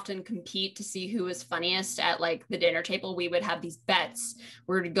 We would often compete to see who was funniest at like the dinner table. We would have these bets.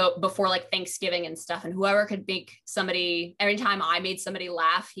 We would go before like Thanksgiving and stuff. And whoever could make somebody, every time I made somebody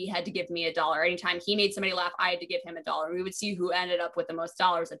laugh, he had to give me $1. Anytime he made somebody laugh, I had to give him $1. And we would see who ended up with the most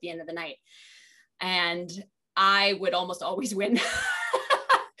dollars at the end of the night. And I would almost always win.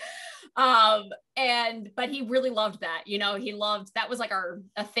 But he really loved that, you know, that was like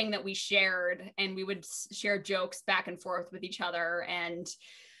a thing that we shared, and we would share jokes back and forth with each other. And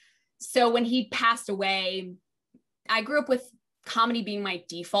so when he passed away, I grew up with comedy being my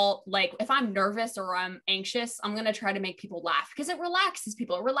default. Like, if I'm nervous or I'm anxious, I'm going to try to make people laugh because it relaxes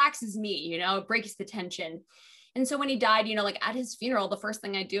people. It relaxes me, you know, it breaks the tension. And so when he died, you know, like at his funeral, the first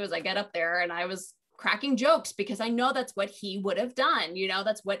thing I do is I get up there and I was cracking jokes because I know that's what he would have done. You know,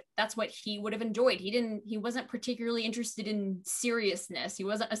 that's what he would have enjoyed. He wasn't particularly interested in seriousness. He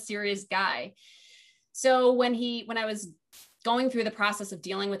wasn't a serious guy. So when I was going through the process of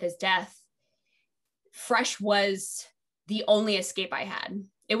dealing with his death, Fresh was the only escape I had.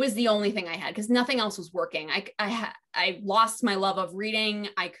 It was the only thing I had because nothing else was working. I lost my love of reading.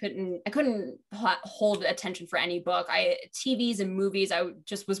 I couldn't hold attention for any book. TVs and movies, I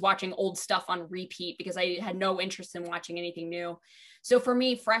just was watching old stuff on repeat because I had no interest in watching anything new. So for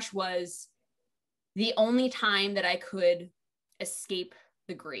me, Fresh was the only time that I could escape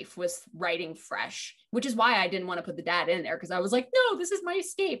the grief, was writing Fresh, which is why I didn't want to put the dad in there, because I was like, no, this is my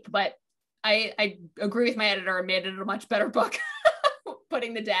escape. But I agree with my editor and made it a much better book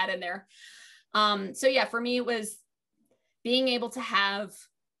putting the dad in there. So yeah, for me, it was being able to have,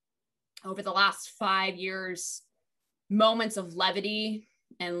 over the last 5 years, moments of levity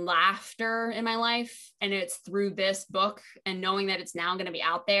and laughter in my life. And it's through this book and knowing that it's now going to be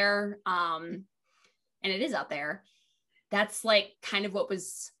out there. And it is out there. That's like kind of that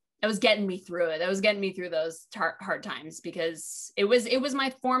was getting me through it. That was getting me through those hard times, because it was my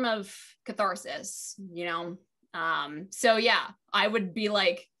form of catharsis, you know? So yeah, I would be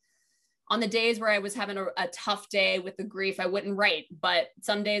like, on the days where I was having a tough day with the grief, I wouldn't write, but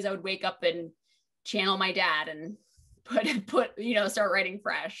some days I would wake up and channel my dad and start writing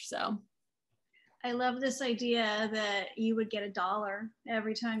Fresh. So I love this idea that you would get $1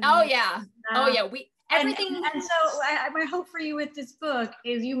 every time. Oh yeah. Everything. And so my hope for you with this book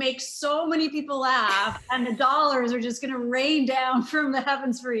is you make so many people laugh and the dollars are just going to rain down from the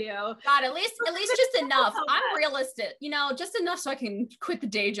heavens for you. God, at least just enough. I'm realistic, you know, just enough so I can quit the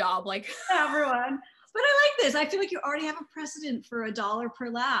day job. Like everyone. But I like this. I feel like you already have a precedent for $1 per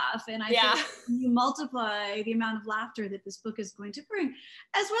laugh. And I think you multiply the amount of laughter that this book is going to bring,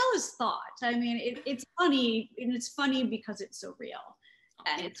 as well as thought. I mean, it's funny, and it's funny because it's so real.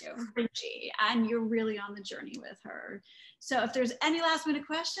 and it's cringy, and you're really on the journey with her. So if there's any last minute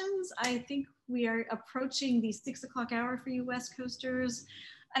questions, I think we are approaching the 6 o'clock hour for you West Coasters.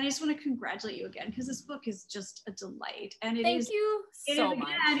 And I just want to congratulate you again, because this book is just a delight. And Thank you so much.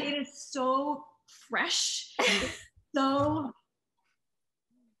 And it is so fresh. So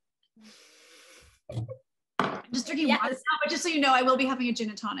just drinking water now, but just so you know, I will be having a gin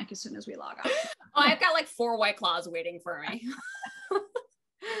and tonic as soon as we log off. Oh, I've got like 4 White Claws waiting for me.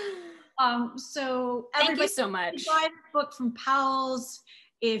 So thank you so much. Buy this book from Powell's.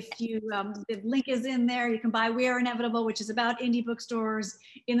 If you, the link is in there. You can buy We Are Inevitable, which is about indie bookstores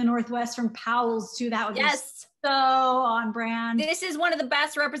in the Northwest, from Powell's too. That would be so on brand. This is one of the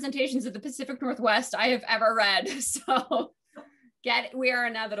best representations of the Pacific Northwest I have ever read. So get We Are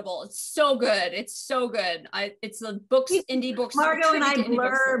Inevitable. It's so good. It's so good. It's the books, indie books. Margot and I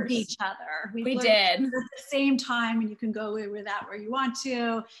blurbed each other. We did. At the same time, and you can go with that where you want to.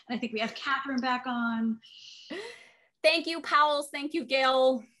 And I think we have Catherine back on. Thank you, Powell. Thank you,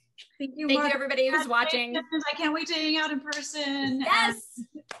 Gayle. Thank you, everybody who's watching. I can't wait to hang out in person. Yes.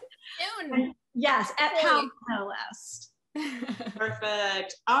 Soon. Yes, at Powell, no less.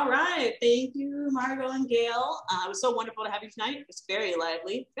 Perfect. All right. Thank you, Margot and Gayle. It was so wonderful to have you tonight. It was very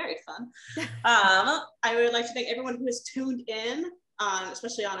lively, very fun. I would like to thank everyone who has tuned in,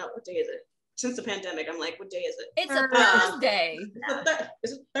 especially on what day is it? Since the pandemic, I'm like, what day is it? It's a Thursday.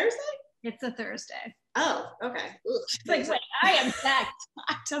 Is it Thursday? It's a Thursday. Oh, okay. Like, wait, I am back.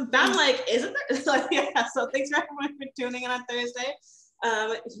 I'm like, is it Thursday? Yeah, so thanks for everyone for tuning in on Thursday.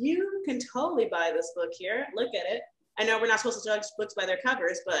 You can totally buy this book here. Look at it. I know we're not supposed to judge books by their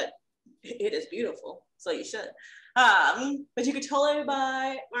covers, but it is beautiful, so you should. But you could totally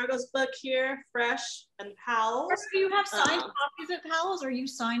buy Margot's book here, Fresh, and Powell's. Do you have signed copies at Powell's? Are you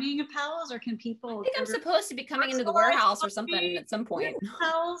signing at Powell's, or can people? I think I'm supposed to be coming into the warehouse or something at some point.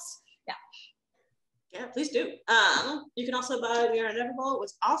 Powell's, yeah. Yeah, please do. You can also buy We Are Inevitable,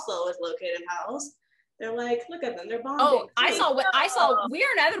 which also is located in Powell's. They're like, look at them, they're bonding. Oh, I saw We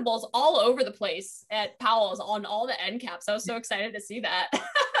Are Inevitables all over the place at Powell's on all the end caps. I was so excited to see that.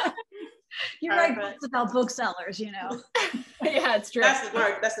 You write books about booksellers, you know. Yeah, it's true. That's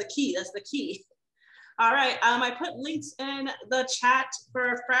the key. That's the key. All right. I put links in the chat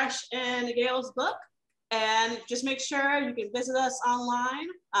for Fresh and Gayle's book, and just make sure you can visit us online.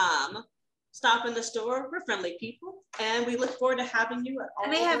 Stop in the store. We're friendly people, and we look forward to having you at all.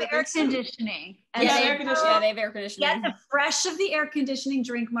 And they have air conditioning. And they have air conditioning. Get the Fresh of the air conditioning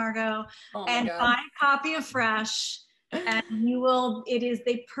drink, Margot, and buy a copy of Fresh. And you will, it is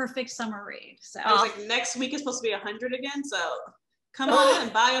the perfect summer read. So I was like, next week is supposed to be 100 again. So come on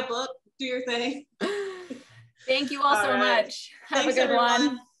and buy a book, do your thing. Thank you all so much. Have a good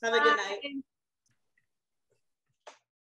one. Have a good night.